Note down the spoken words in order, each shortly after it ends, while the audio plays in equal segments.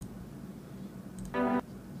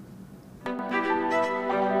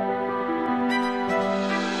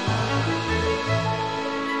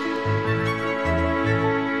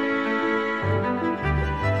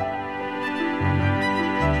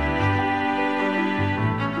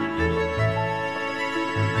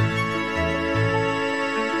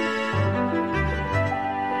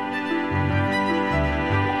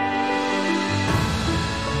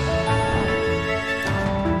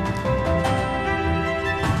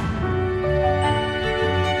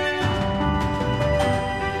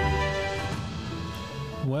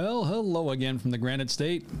Hello again from the Granite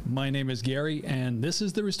State. My name is Gary, and this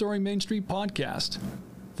is the Restoring Main Street podcast.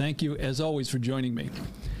 Thank you, as always, for joining me.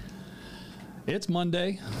 It's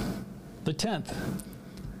Monday, the 10th.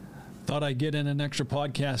 Thought I'd get in an extra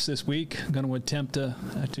podcast this week. I'm going to attempt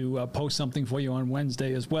to post something for you on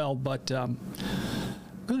Wednesday as well, but I'm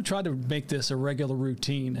going to try to make this a regular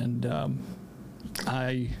routine, and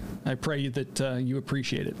I pray that you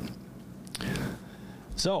appreciate it.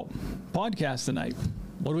 So, podcast tonight.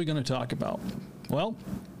 What are we going to talk about? Well,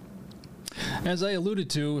 as I alluded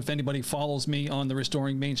to, if anybody follows me on the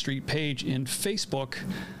Restoring Main Street page in Facebook,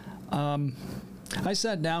 I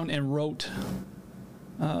sat down and wrote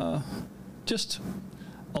just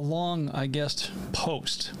a long,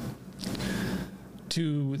 post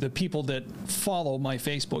to the people that follow my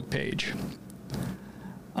Facebook page.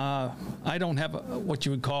 I don't have what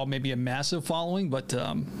you would call maybe a massive following, but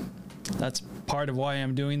that's part of why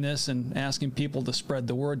I'm doing this and asking people to spread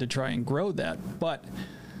the word to try and grow that. But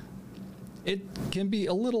it can be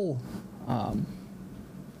a little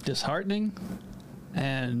disheartening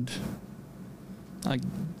and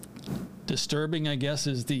disturbing, I guess,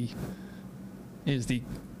 is the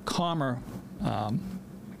calmer,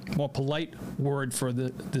 more polite word for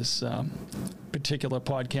this particular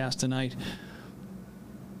podcast tonight.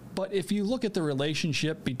 But if you look at the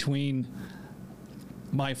relationship between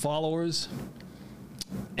my followers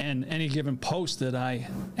and any given post that I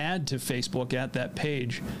add to Facebook at that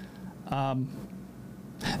page,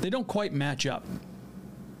 they don't quite match up.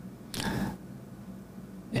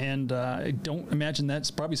 And I don't imagine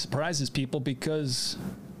that probably surprises people because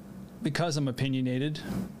I'm opinionated,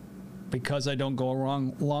 because I don't go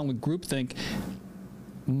along with groupthink,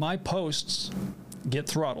 my posts get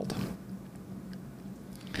throttled.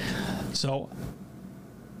 So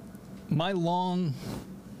my long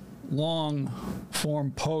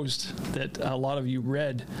form post that a lot of you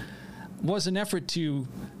read was an effort to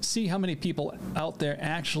see how many people out there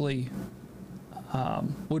actually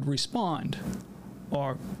would respond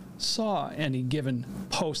or saw any given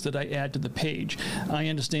post that I add to the page. I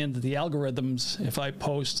understand that the algorithms, if I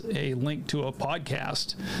post a link to a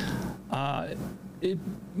podcast, it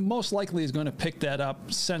most likely is going to pick that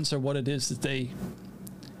up, censor what it is that they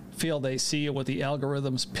feel they see or what the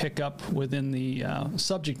algorithms pick up within the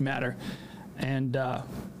subject matter, and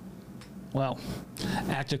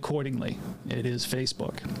act accordingly. It is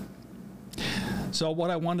Facebook. So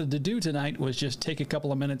what I wanted to do tonight was just take a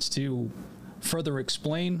couple of minutes to further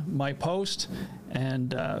explain my post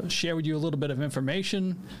and share with you a little bit of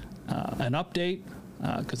information, an update,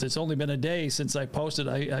 because it's only been a day since I posted.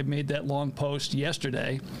 I made that long post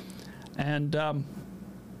yesterday, and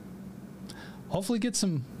hopefully get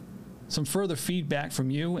some further feedback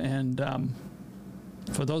from you. And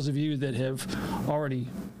for those of you that have already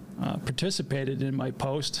participated in my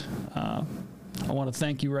post, I want to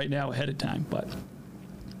thank you right now ahead of time. But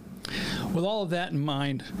with all of that in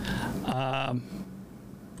mind,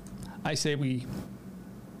 I say we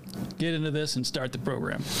get into this and start the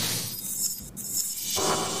program.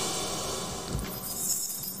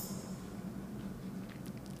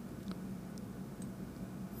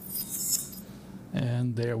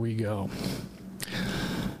 And there we go.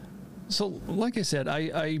 So, like I said,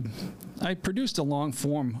 I produced a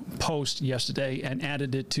long-form post yesterday and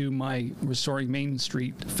added it to my Restoring Main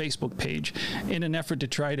Street Facebook page in an effort to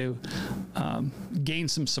try to gain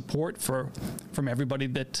some support from everybody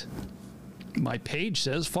that my page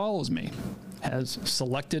says follows me, has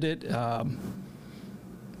selected it,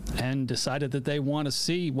 and decided that they want to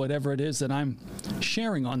see whatever it is that I'm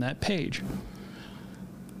sharing on that page.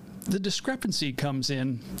 The discrepancy comes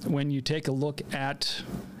in when you take a look at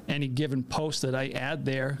any given post that I add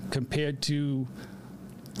there compared to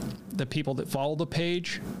the people that follow the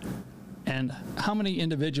page and how many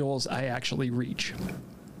individuals I actually reach.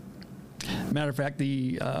 Matter of fact,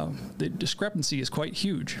 the discrepancy is quite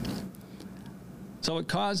huge. So it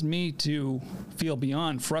caused me to feel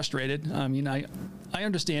beyond frustrated. I mean, I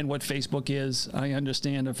understand what Facebook is. I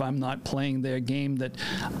understand if I'm not playing their game that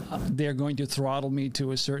they're going to throttle me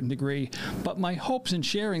to a certain degree. But my hopes in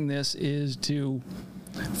sharing this is to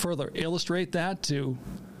further illustrate that to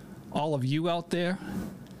all of you out there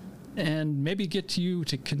and maybe get you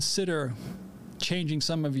to consider changing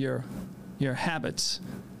some of your habits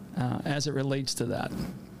as it relates to that.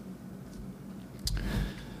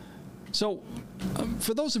 So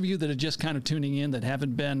for those of you that are just kind of tuning in that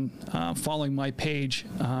haven't been following my page,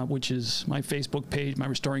 which is my Facebook page, my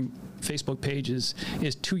Restoring Facebook page is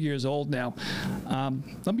 2 years old now.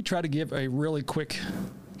 Let me try to give a really quick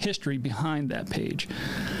history behind that page.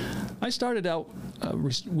 I started out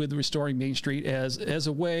with Restoring Main Street as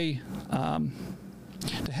a way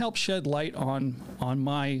to to help shed light on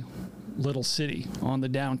my little city, on the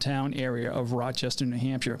downtown area of Rochester, New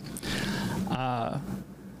Hampshire.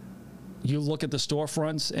 You look at the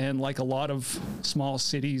storefronts, and like a lot of small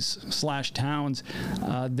cities / towns,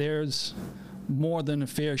 there's more than a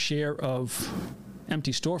fair share of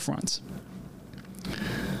empty storefronts.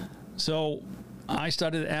 So I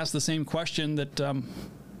started to ask the same question that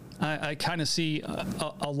I kind of see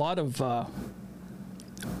a lot of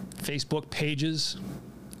Facebook pages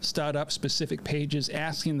start up, specific pages,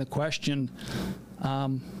 asking the question,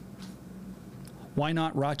 why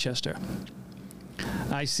not Rochester?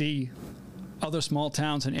 I see other small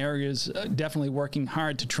towns and areas definitely working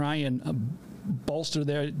hard to try and bolster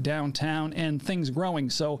their downtown and things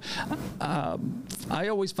growing. So I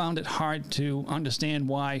always found it hard to understand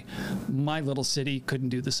why my little city couldn't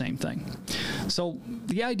do the same thing. So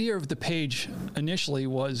the idea of the page initially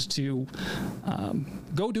was to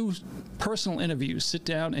go do personal interviews, sit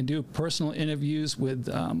down and do personal interviews with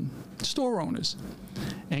store owners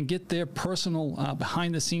and get their personal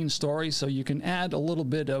behind-the-scenes stories, so you can add a little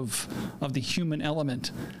bit of the human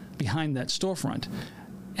element behind that storefront.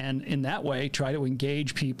 And in that way, try to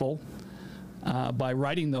engage people by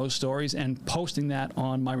writing those stories and posting that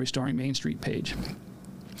on my Restoring Main Street page.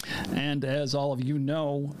 And as all of you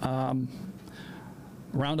know,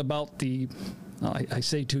 round about the, I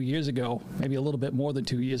say 2 years ago, maybe a little bit more than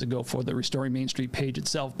 2 years ago for the Restoring Main Street page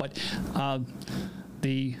itself, but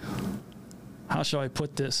how shall I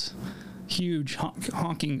put this, huge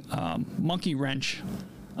honking monkey wrench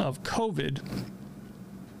of COVID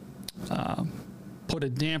put a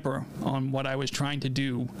damper on what I was trying to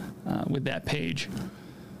do with that page.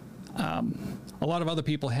 A lot of other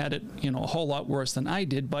people had it, a whole lot worse than I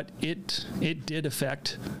did, but it did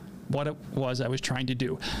affect what it was I was trying to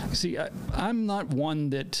do. See, I'm not one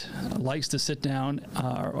that likes to sit down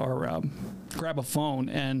or grab a phone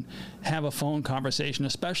and have a phone conversation,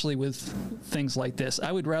 especially with things like this.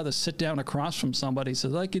 I would rather sit down across from somebody so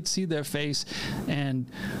that I could see their face and,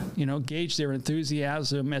 gauge their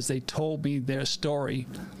enthusiasm as they told me their story,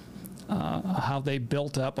 how they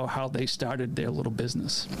built up or how they started their little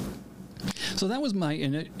business. So that was my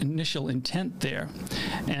initial intent there.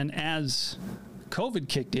 And as COVID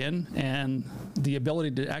kicked in and the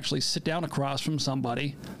ability to actually sit down across from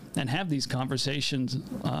somebody and have these conversations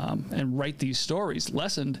and write these stories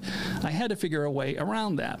lessened, I had to figure a way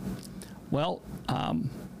around that. Well,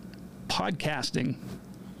 podcasting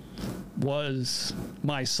was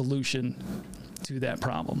my solution to that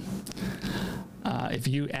problem. If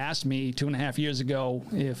you asked me 2.5 years ago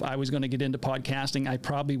if I was going to get into podcasting, I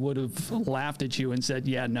probably would have laughed at you and said,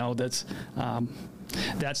 yeah, no, that's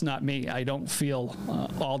not me. I don't feel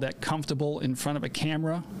all that comfortable in front of a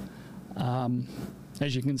camera.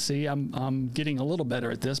 As you can see, I'm getting a little better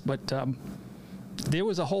at this, but there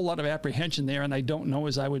was a whole lot of apprehension there, and I don't know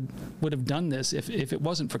as I would have done this if it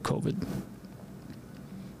wasn't for COVID.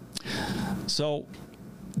 So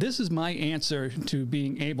this is my answer to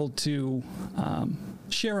being able to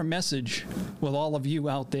share a message with all of you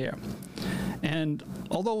out there. And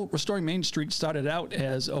although Restoring Main Street started out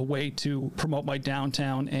as a way to promote my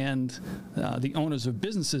downtown and the owners of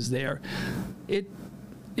businesses there,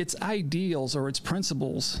 its ideals or its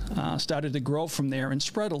principles started to grow from there and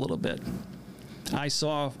spread a little bit. I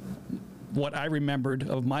saw what I remembered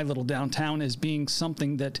of my little downtown as being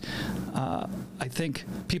something that I think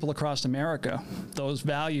people across America, those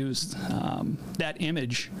values, that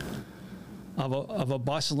image of a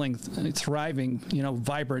bustling, thriving,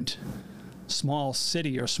 vibrant, small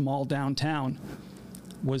city or small downtown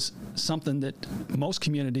was something that most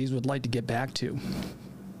communities would like to get back to.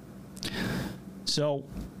 So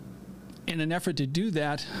in an effort to do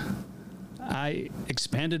that, I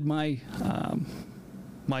expanded my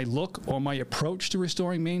my look or my approach to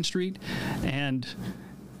Restoring Main Street. And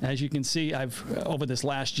as you can see, over this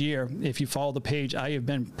last year, if you follow the page, I have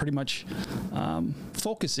been pretty much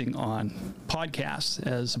focusing on podcasts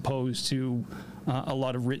as opposed to a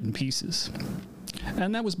lot of written pieces.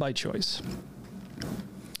 And that was by choice.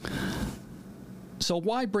 So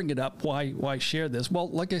why bring it up? Why share this? Well,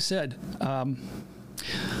 like I said, let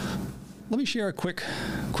me share a quick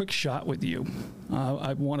shot with you.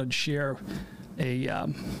 I wanted to share a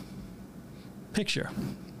picture.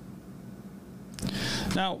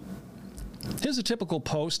 Now, here's a typical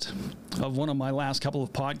post of one of my last couple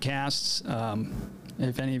of podcasts.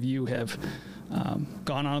 If any of you have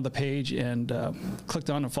gone onto the page and clicked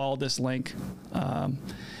on and followed this link,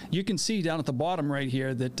 you can see down at the bottom right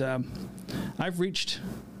here that I've reached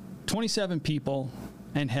 27 people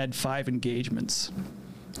and had 5 engagements.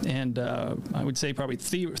 And I would say probably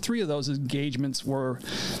three of those engagements were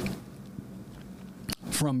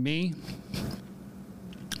from me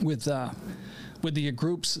with the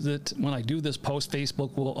groups that when I do this post,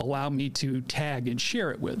 Facebook will allow me to tag and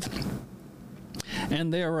share it with.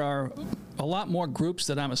 And there are a lot more groups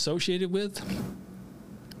that I'm associated with,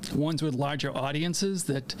 ones with larger audiences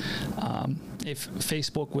that if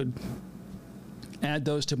Facebook would add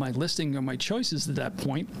those to my listing or my choices at that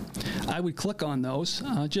point, I would click on those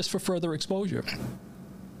just for further exposure.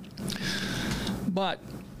 But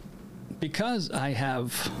because I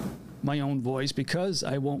have my own voice, because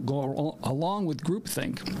I won't go along with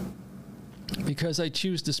groupthink, because I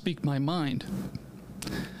choose to speak my mind,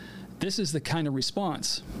 this is the kind of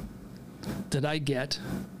response that I get,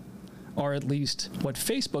 or at least what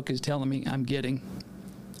Facebook is telling me I'm getting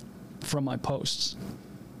from my posts.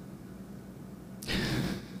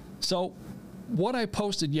 So what I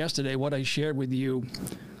posted yesterday, what I shared with you,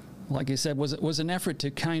 like I said, was an effort to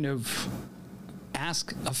kind of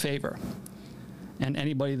ask a favor. And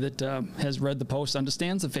anybody that has read the post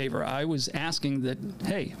understands the favor. I was asking that,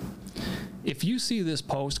 hey, if you see this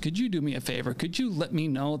post, could you do me a favor? Could you let me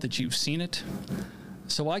know that you've seen it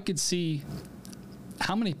so I could see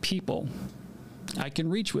how many people I can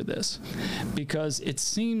reach with this? Because it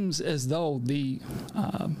seems as though the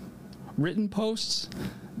written posts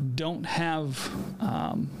don't have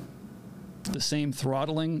the same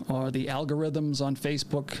throttling, or the algorithms on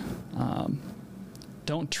Facebook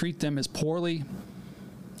don't treat them as poorly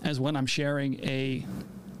as when I'm sharing a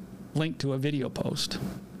link to a video post.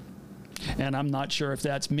 And I'm not sure if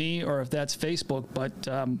that's me or if that's Facebook, but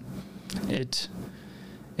it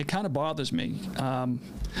kind of bothers me.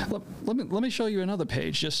 Let me show you another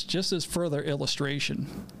page, just as further illustration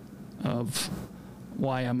of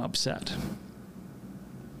why I'm upset.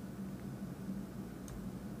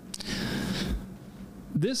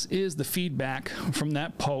 This is the feedback from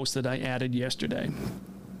that post that I added yesterday.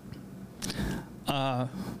 I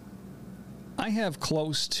have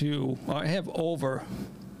over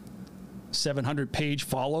 700 page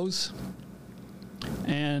follows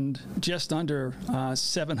and just under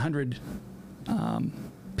 700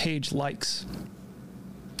 page likes.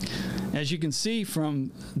 As you can see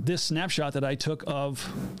from this snapshot that I took of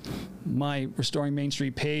my Restoring Main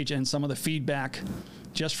Street page and some of the feedback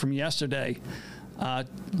just from yesterday,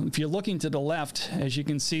 if you're looking to the left, as you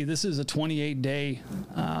can see, this is a 28-day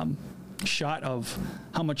shot of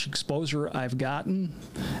how much exposure I've gotten,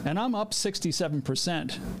 and I'm up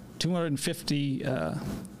 67%,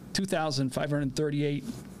 2,538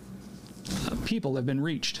 people have been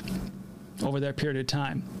reached over that period of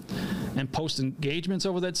time. And post engagements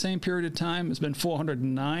over that same period of time has been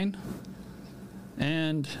 409,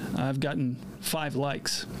 and I've gotten 5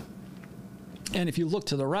 likes. And if you look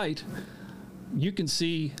to the right, you can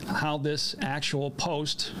see how this actual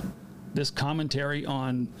post, this commentary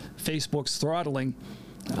on Facebook's throttling,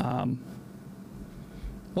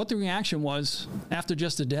 what the reaction was after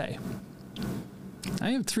just a day.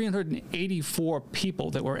 I have 384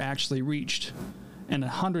 people that were actually reached and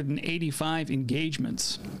 185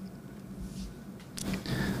 engagements.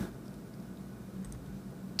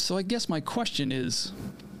 So I guess my question is,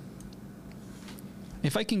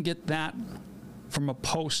 if I can get that from a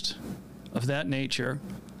post of that nature,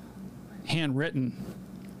 handwritten,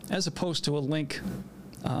 as opposed to a link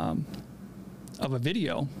of a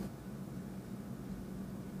video,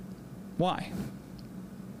 why?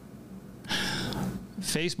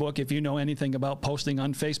 Facebook, if you know anything about posting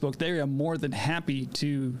on Facebook, they are more than happy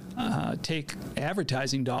to take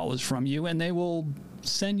advertising dollars from you, and they will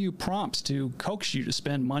send you prompts to coax you to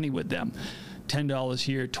spend money with them. $10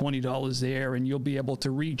 here, $20 there, and you'll be able to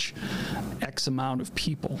reach X amount of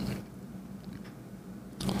people.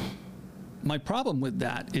 My problem with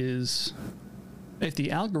that is, if the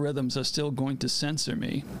algorithms are still going to censor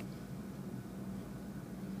me,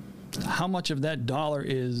 how much of that dollar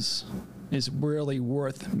is really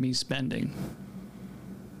worth me spending?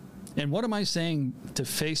 And what am I saying to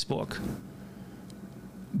Facebook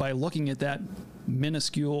by looking at that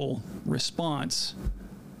minuscule response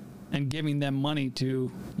and giving them money to,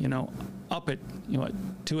 up it,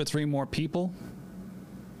 2 or 3 more people?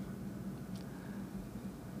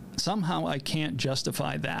 Somehow I can't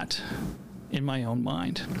justify that in my own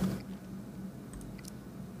mind.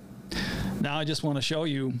 Now I just want to show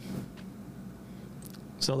you,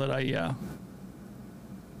 so that I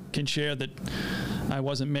can share that I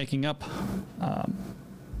wasn't making up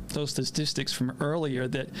those statistics from earlier,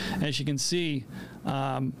 that, as you can see,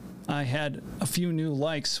 I had a few new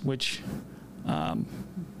likes, which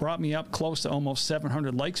brought me up close to almost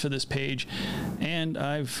 700 likes for this page, and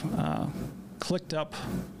I've clicked up,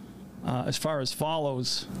 as far as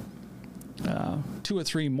follows, 2 or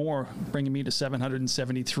 3 more, bringing me to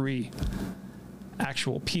 773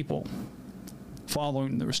 actual people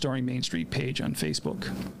following the Restoring Main Street page on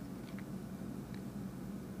Facebook.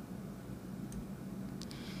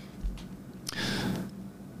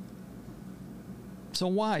 So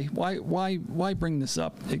why bring this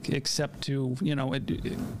up except to, you know,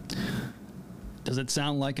 does it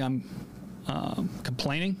sound like I'm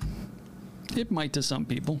complaining? It might to some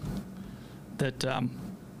people, that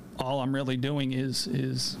all I'm really doing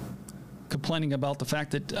is complaining about the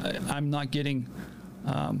fact that I'm not getting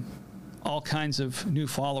all kinds of new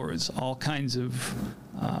followers, all kinds of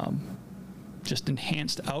just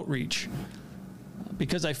enhanced outreach,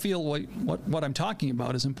 because I feel what I'm talking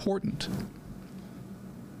about is important.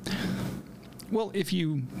 Well, if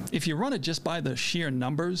you run it just by the sheer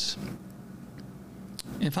numbers,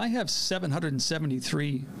 if I have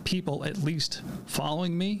 773 people at least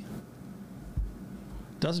following me,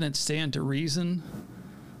 doesn't it stand to reason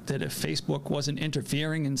that if Facebook wasn't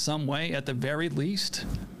interfering in some way, at the very least,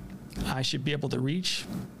 I should be able to reach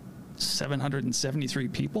 773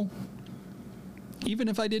 people? Even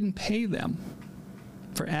if I didn't pay them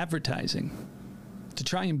for advertising, to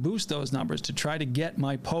try and boost those numbers, to try to get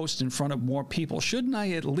my post in front of more people. Shouldn't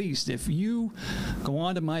I at least, if you go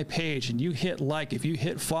onto my page and you hit like, if you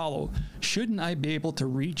hit follow, shouldn't I be able to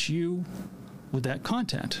reach you with that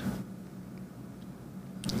content?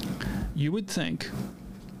 You would think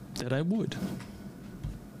that I would.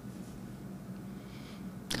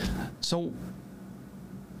 So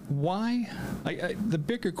why, the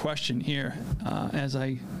bigger question here, as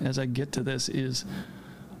I get to this, is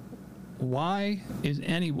why is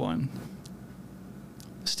anyone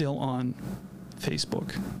still on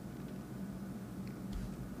Facebook?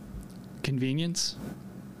 Convenience?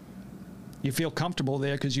 You feel comfortable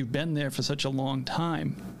there because you've been there for such a long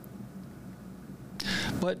time.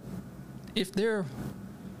 But if they're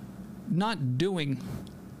not doing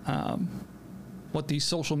what these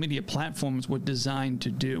social media platforms were designed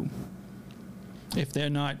to do, if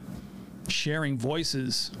they're not sharing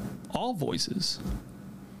voices, all voices,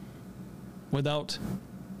 without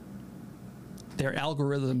their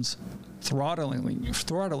algorithms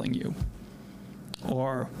throttling you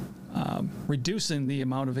or reducing the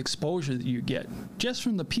amount of exposure that you get just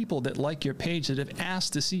from the people that like your page, that have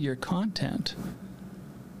asked to see your content,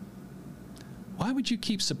 why would you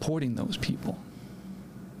keep supporting those people?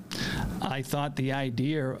 I thought the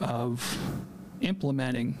idea of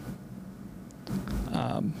implementing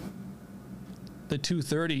the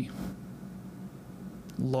 230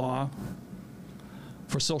 law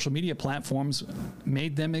for social media platforms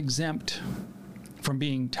made them exempt from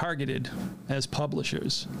being targeted as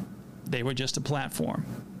publishers. They were just a platform.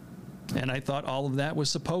 And I thought all of that was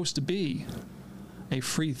supposed to be a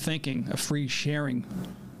free thinking, a free sharing,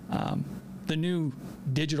 the new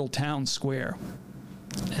digital town square,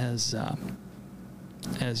 as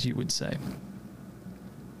you would say.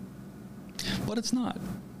 But it's not.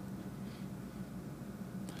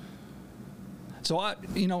 So,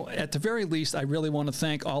 at the very least, I really want to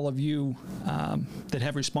thank all of you that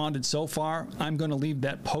have responded so far. I'm going to leave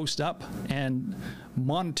that post up and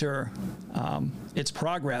monitor its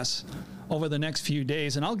progress over the next few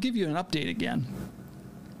days, and I'll give you an update again.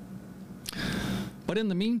 But in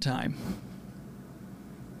the meantime,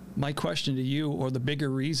 my question to you, or the bigger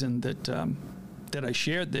reason that I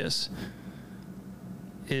shared this,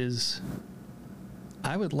 is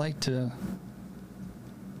I would like to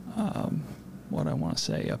what I want to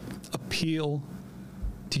say, appeal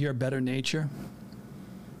to your better nature,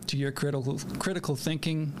 to your critical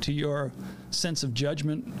thinking, to your sense of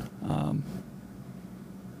judgment,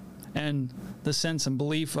 and the sense and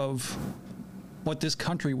belief of what this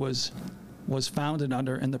country was founded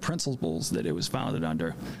under and the principles that it was founded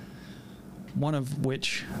under, one of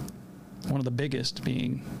the biggest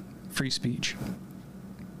being free speech.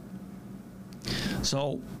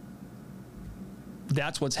 So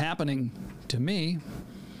that's what's happening to me,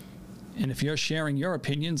 and if you're sharing your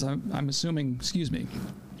opinions, I'm assuming, excuse me,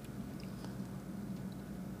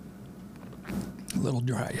 a little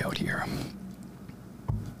dry out here.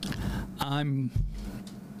 I'm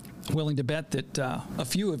willing to bet that a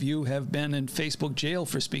few of you have been in Facebook jail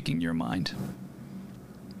for speaking your mind,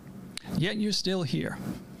 yet you're still here.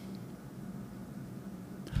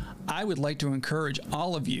 I would like to encourage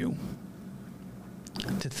all of you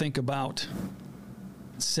to think about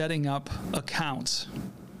setting up accounts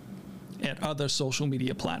at other social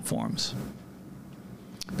media platforms,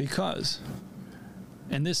 because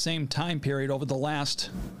in this same time period, over the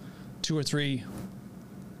last 2 or 3,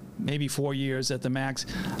 maybe 4 years at the max,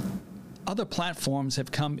 other platforms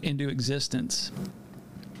have come into existence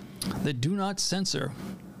that do not censor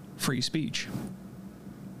free speech.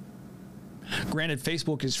 Granted,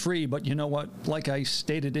 Facebook is free, but you know what? Like I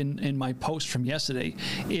stated in my post from yesterday,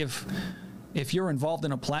 if you're involved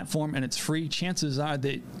in a platform and it's free, chances are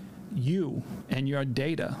that you and your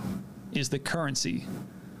data is the currency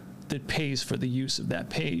that pays for the use of that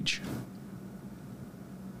page.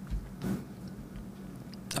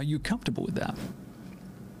 Are you comfortable with that?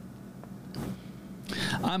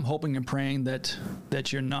 I'm hoping and praying that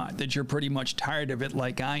you're not, that you're pretty much tired of it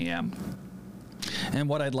like I am. And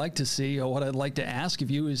what I'd like to see, or what I'd like to ask of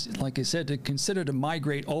you is, like I said, to consider to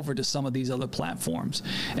migrate over to some of these other platforms.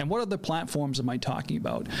 And what other platforms am I talking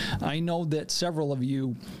about? I know that several of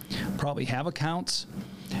you probably have accounts.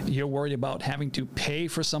 You're worried about having to pay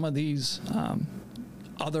for some of these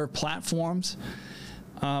other platforms.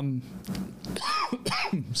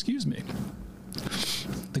 Excuse me.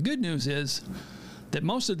 The good news is that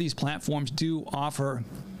most of these platforms do offer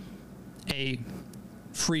a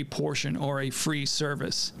free portion or a free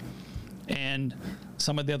service, and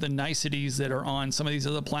some of the other niceties that are on some of these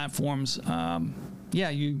other platforms,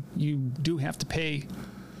 you do have to pay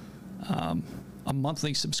a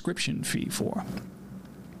monthly subscription fee for.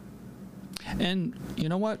 And you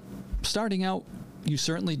know what? Starting out, you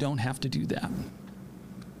certainly don't have to do that.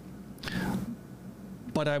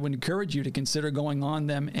 But I would encourage you to consider going on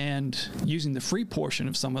them and using the free portion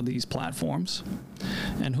of some of these platforms.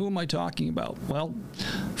 And who am I talking about? Well,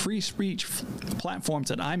 free speech platforms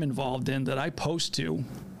that I'm involved in, that I post to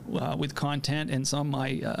with content and some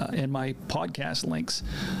in my podcast links.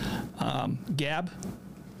 Gab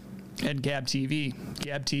and Gab TV.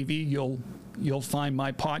 Gab TV, you'll find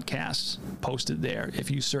my podcasts posted there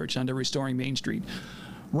if you search under Restoring Main Street.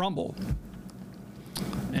 Rumble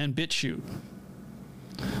and BitChute.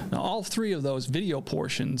 Now, all three of those video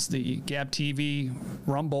portions, the Gab TV,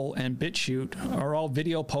 Rumble, and BitChute, are all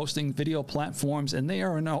video posting, video platforms, and they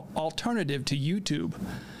are an alternative to YouTube.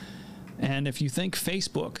 And if you think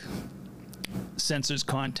Facebook censors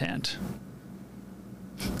content,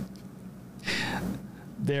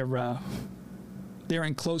 they're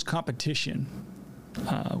in close competition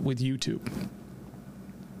with YouTube.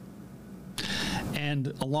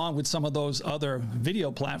 And along with some of those other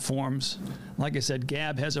video platforms, like I said,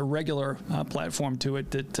 Gab has a regular platform to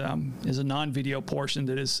it that is a non-video portion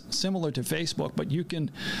that is similar to Facebook, but you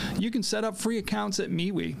can set up free accounts at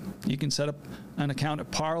MeWe. You can set up an account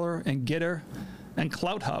at Parler and Gitter and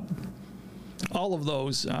CloutHub. All of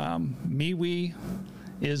those, MeWe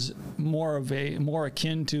is more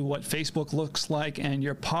akin to what Facebook looks like, and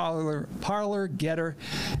your Parler, Gitter,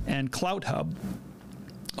 and CloutHub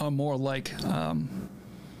are more like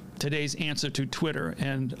today's answer to Twitter,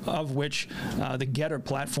 and of which the Getter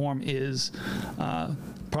platform is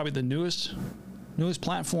probably the newest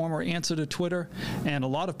platform or answer to Twitter, and a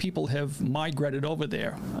lot of people have migrated over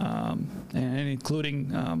there, and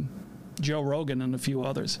including Joe Rogan and a few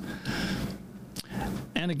others.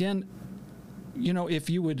 And again, you know, if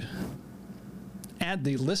you would add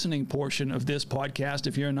the listening portion of this podcast,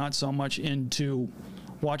 if you're not so much into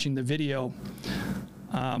watching the video,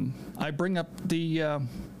 I bring up the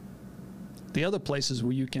other places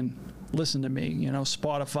where you can listen to me, you know,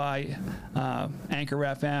 Spotify, Anchor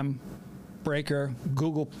FM, Breaker,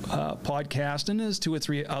 Google Podcast, and there's 2 or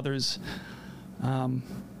 3 others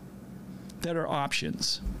that are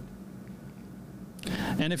options.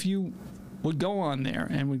 And if you would go on there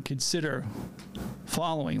and would consider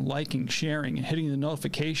following, liking, sharing, and hitting the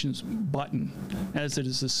notifications button as it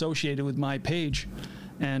is associated with my page,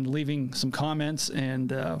 and leaving some comments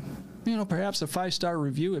and you know, perhaps a 5-star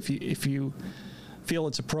review if you feel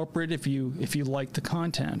it's appropriate, if you like the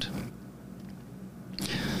content.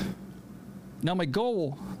 Now, my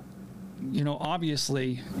goal, you know,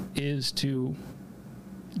 obviously is to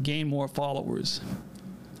gain more followers,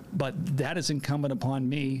 but that is incumbent upon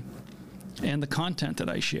me and the content that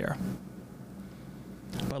I share.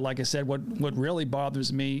 But like I said, what really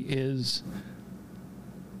bothers me is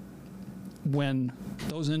when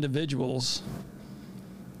those individuals,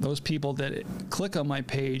 those people that click on my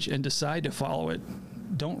page and decide to follow it,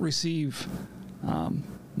 don't receive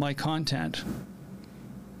my content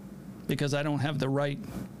because I don't have the right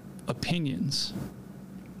opinions.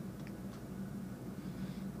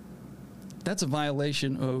 That's a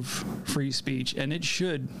violation of free speech, and it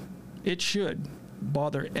should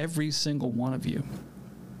bother every single one of you.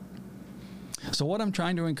 So what I'm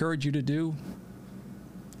trying to encourage you to do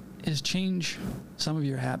is change some of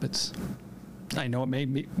your habits. I know it may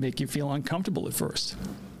make you feel uncomfortable at first,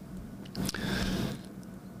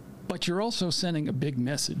 but you're also sending a big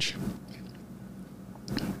message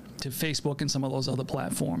to Facebook and some of those other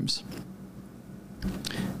platforms.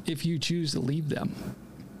 if you choose to leave them.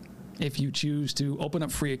 If you choose to open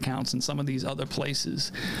up free accounts in some of these other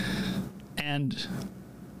places, and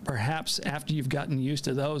perhaps after you've gotten used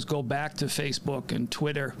to those, go back to Facebook and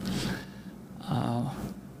Twitter,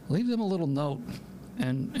 leave them a little note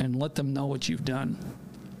and let them know what you've done.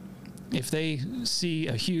 If they see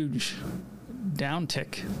a huge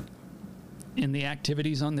downtick in the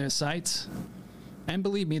activities on their sites, and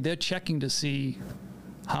believe me, they're checking to see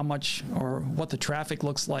how much or what the traffic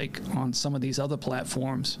looks like on some of these other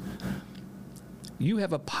platforms, you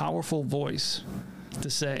have a powerful voice to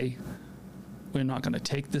say, we're not going to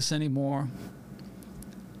take this anymore.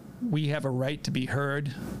 We have a right to be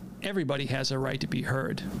heard. Everybody has a right to be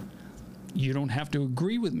heard. You don't have to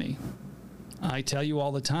agree with me. I tell you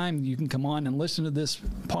all the time, you can come on and listen to this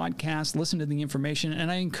podcast, listen to the information,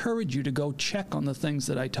 and I encourage you to go check on the things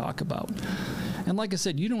that I talk about. And like I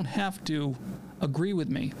said, you don't have to agree with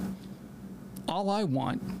me. All I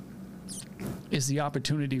want is the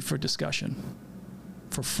opportunity for discussion,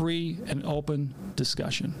 for free and open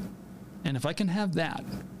discussion. And if I can have that,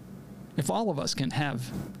 if all of us can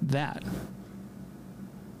have that,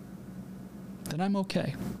 then I'm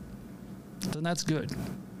okay. Then that's good.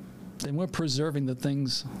 Then we're preserving the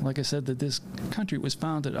things, like I said, that this country was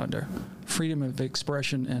founded under: freedom of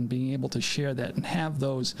expression and being able to share that and have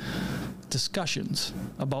those discussions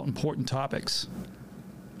about important topics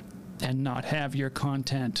and not have your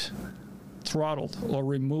content throttled or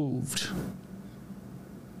removed.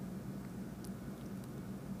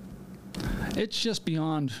 It's just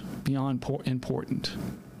beyond important.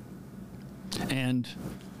 And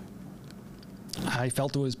I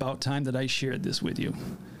felt it was about time that I shared this with you.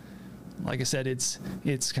 Like I said,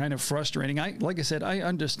 it's kind of frustrating. Like I said, I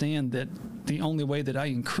understand that the only way that I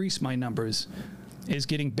increase my numbers is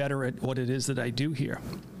getting better at what it is that I do here.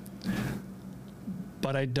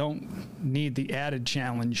 But I don't need the added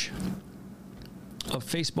challenge of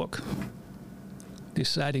Facebook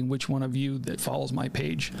deciding which one of you that follows my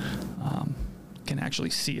page can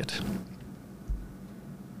actually see it.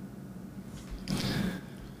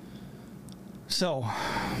 So,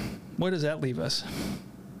 where does that leave us?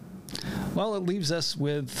 Well, it leaves us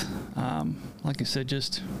with, like I said,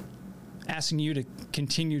 just asking you to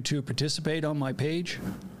continue to participate on my page.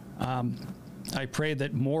 I pray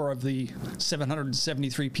that more of the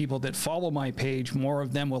 773 people that follow my page, more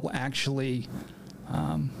of them will actually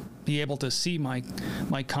be able to see my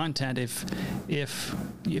content.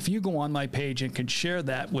 If you go on my page and could share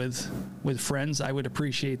that with friends, I would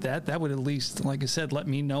appreciate that. That would at least, like I said, let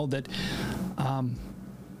me know that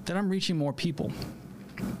that I'm reaching more people.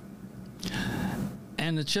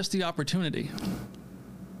 And it's just the opportunity.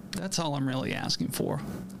 That's all I'm really asking for,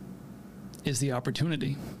 is the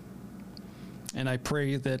opportunity. And I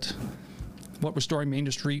pray that what Restoring Main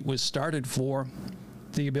Street was started for,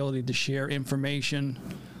 the ability to share information,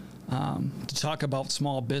 to talk about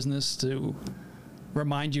small business, to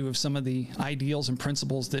remind you of some of the ideals and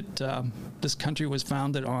principles that this country was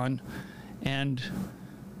founded on, and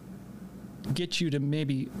get you to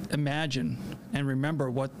maybe imagine and remember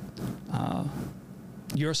what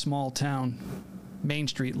your small town Main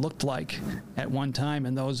Street looked like at one time,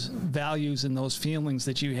 and those values and those feelings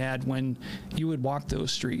that you had when you would walk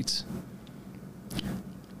those streets.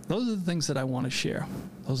 Those are the things that I want to share.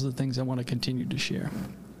 Those are the things I want to continue to share.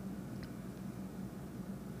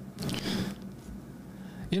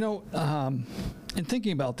 You know, in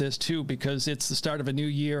thinking about this too, because it's the start of a new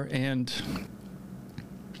year, and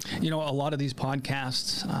you know, a lot of these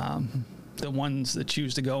podcasts, the ones that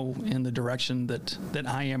choose to go in the direction that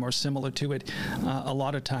I am or similar to it, a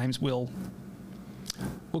lot of times we'll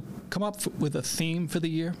come up with a theme for the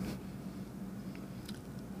year.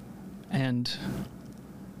 And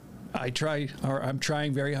I'm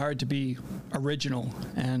trying very hard to be original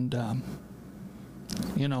and,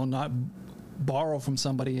 you know, not borrow from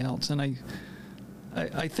somebody else. And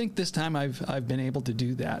I think this time I've been able to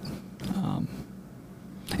do that.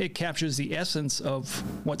 It captures the essence of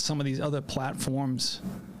what some of these other platforms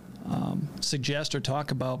suggest or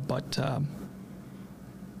talk about, but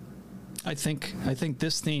I think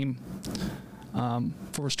this theme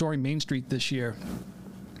for Restoring Main Street this year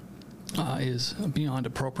is beyond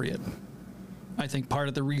appropriate. I think part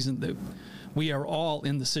of the reason that we are all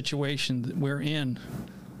in the situation that we're in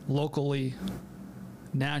locally,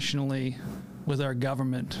 nationally, with our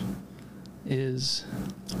government is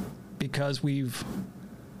because we've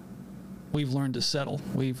learned to settle.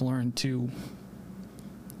 We've learned to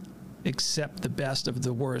accept the best of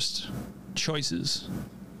the worst choices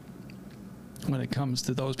when it comes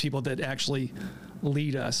to those people that actually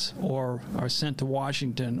lead us or are sent to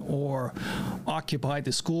Washington or occupy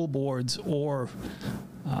the school boards or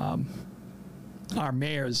our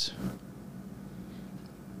mayors,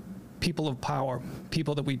 people of power,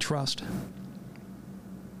 people that we trust.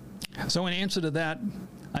 So in answer to that,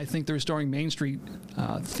 I think the Restoring Main Street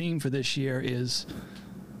theme for this year is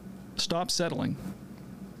stop settling.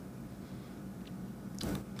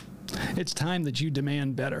 It's time that you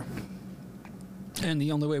demand better. And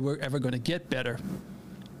the only way we're ever going to get better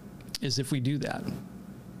is if we do that.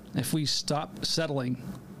 If we stop settling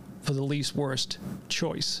for the least worst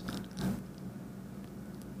choice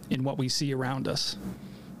in what we see around us.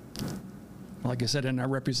 Like I said, in our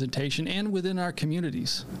representation and within our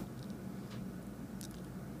communities.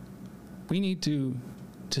 We need to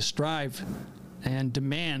strive and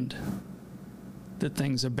demand that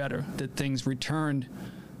things are better, that things return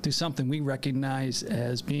to something we recognize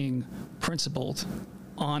as being principled,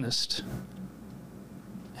 honest,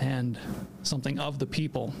 and something of the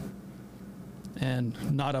people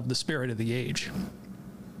and not of the spirit of the age.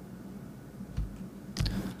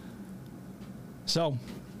 So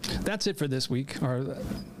that's it for this week, or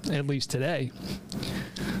at least today.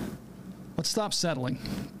 Let's stop settling.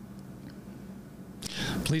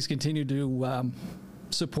 Please continue to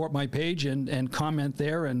support my page and comment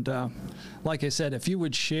there. And like I said, if you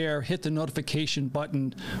would share, hit the notification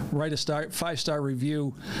button, write a 5-star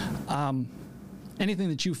review, anything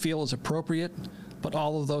that you feel is appropriate. But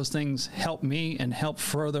all of those things help me and help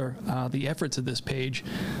further the efforts of this page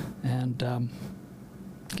and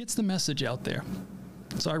gets the message out there.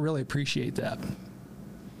 So I really appreciate that.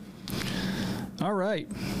 All right.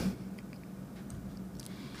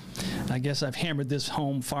 I guess I've hammered this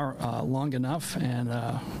home far long enough, and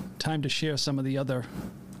time to share some of the other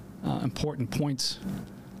important points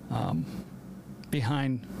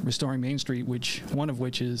behind Restoring Main Street, one of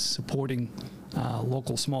which is supporting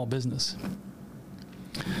local small business.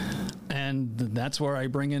 And that's where I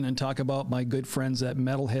bring in and talk about my good friends at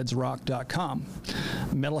metalheadsrock.com.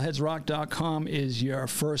 Metalheadsrock.com is your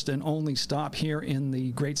first and only stop here in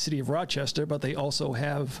the great city of Rochester, but they also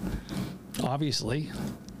have, obviously,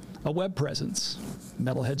 a web presence,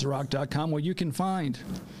 metalheadsrock.com, where you can find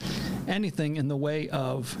anything in the way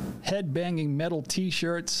of head-banging metal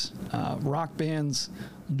t-shirts, rock bands,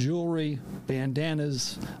 jewelry,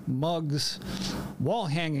 bandanas, mugs, wall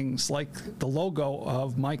hangings like the logo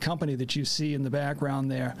of my company that you see in the background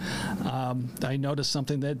there. I noticed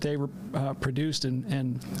something that they produced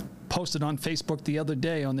and posted on Facebook the other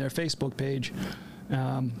day on their Facebook page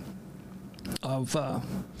of,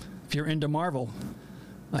 if you're into Marvel,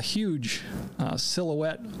 a huge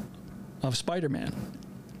silhouette of Spider-Man.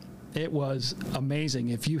 It was amazing.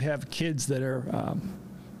 If you have kids that are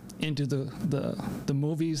into the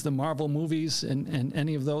movies, the Marvel movies, and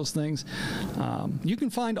any of those things, you can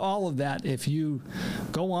find all of that if you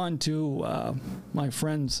go on to my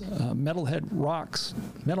friends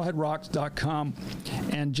metalheadrocks.com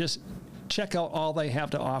and just check out all they have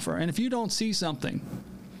to offer. And if you don't see something,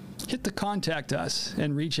 hit the contact us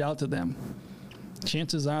and reach out to them.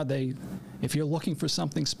 Chances are if you're looking for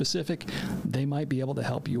something specific, they might be able to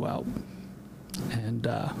help you out. And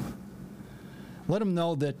let them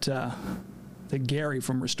know that Gary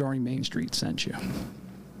from Restoring Main Street sent you.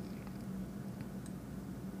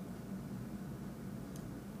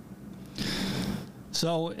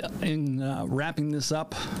 So in wrapping this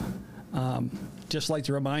up, just like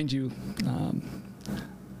to remind you,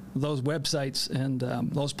 those websites and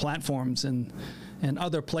those platforms and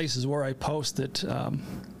other places where I post that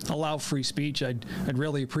allow free speech, I'd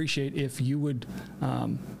really appreciate if you would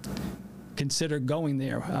consider going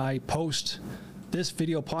there. I post this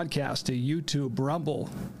video podcast to YouTube, Rumble,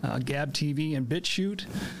 Gab TV, and BitChute.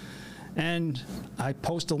 And I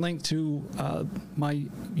post a link to my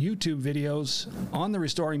YouTube videos on the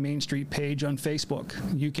Restoring Main Street page on Facebook.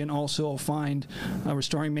 You can also find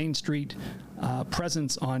Restoring Main Street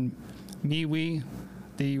presence on MeWe,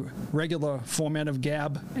 the regular format of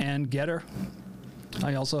Gab and Getter.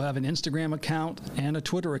 I also have an Instagram account and a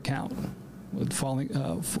Twitter account with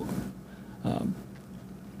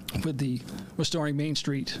the Restoring Main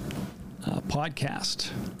Street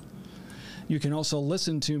podcast. You can also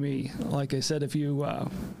listen to me. Like I said, if you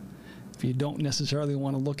don't necessarily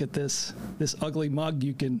want to look at this ugly mug,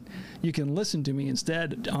 you can listen to me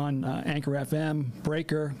instead on Anchor FM,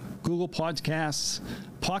 Breaker, Google Podcasts,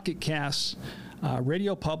 Pocket Casts,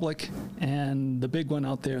 Radio Public, and the big one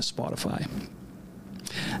out there, Spotify.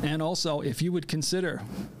 And also, if you would consider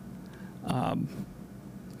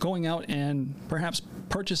going out and perhaps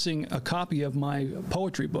purchasing a copy of my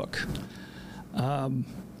poetry book.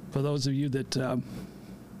 For those of you that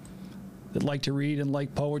that like to read and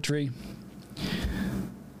like poetry,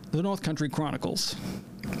 the North Country Chronicles,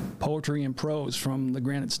 poetry and prose from the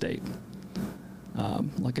Granite State.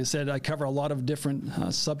 Like I said, I cover a lot of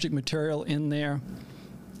different subject material in there,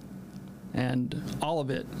 and all of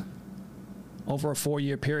it over a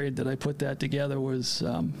 4-year period that I put that together was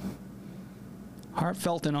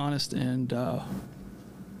heartfelt and honest. And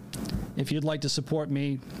if you'd like to support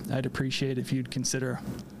me, I'd appreciate if you'd consider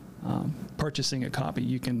purchasing a copy.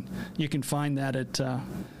 You can find that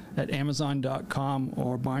at Amazon.com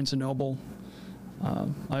or Barnes & Noble.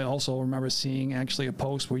 I also remember seeing actually a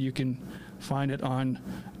post where you can find it on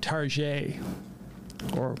Target,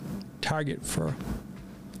 or Target for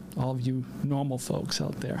all of you normal folks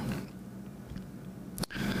out there.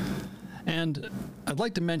 And I'd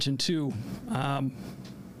like to mention too, I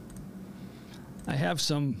have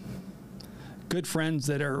some good friends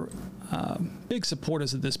that are big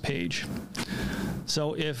supporters of this page.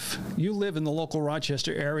 So if you live in the local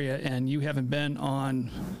Rochester area and you haven't been on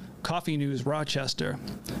Coffee News Rochester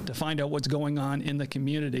to find out what's going on in the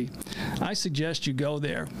community, I suggest you go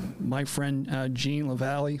there. My friend Gene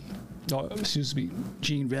Valley has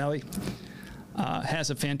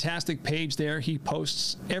a fantastic page there. He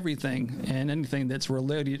posts everything and anything that's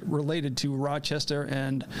related to Rochester,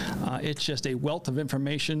 and it's just a wealth of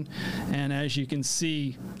information. And as you can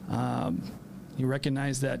see, you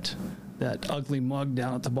recognize that ugly mug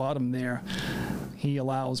down at the bottom there. He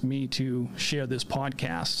allows me to share this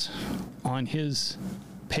podcast on his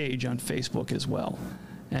page on Facebook as well.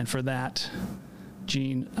 And for that,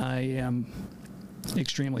 Gene, I am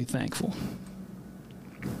extremely thankful.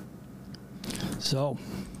 So,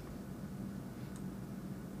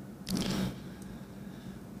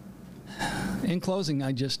 in closing,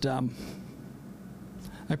 I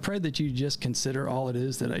pray that you just consider all it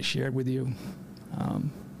is that I shared with you.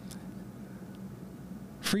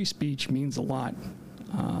 Free speech means a lot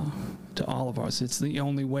to all of us. It's the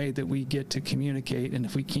only way that we get to communicate, and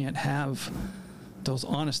if we can't have those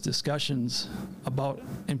honest discussions about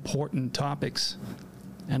important topics,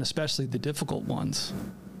 and especially the difficult ones,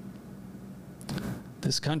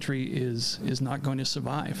 this country is not going to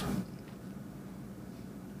survive.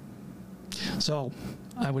 So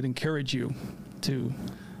I would encourage you to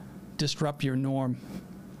disrupt your norm,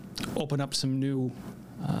 open up some new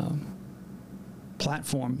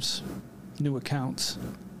platforms, new accounts,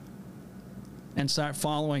 and start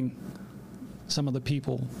following some of the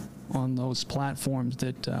people on those platforms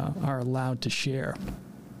that are allowed to share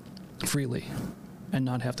freely and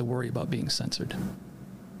not have to worry about being censored.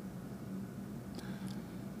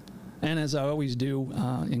 And as I always do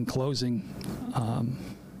in closing,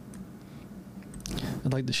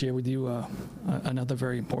 I'd like to share with you another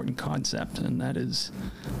very important concept, and that is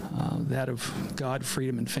that of God,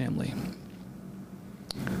 freedom, and family.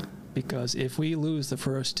 Because if we lose the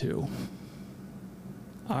first two,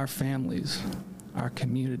 our families, our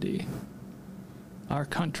community, our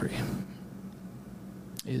country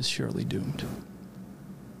is surely doomed.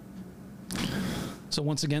 So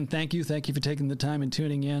once again, thank you. Thank you for taking the time and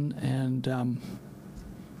tuning in, and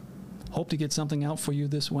hope to get something out for you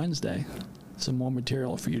this Wednesday. Some more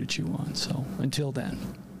material for you to chew on. So until then,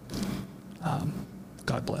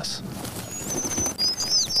 God bless.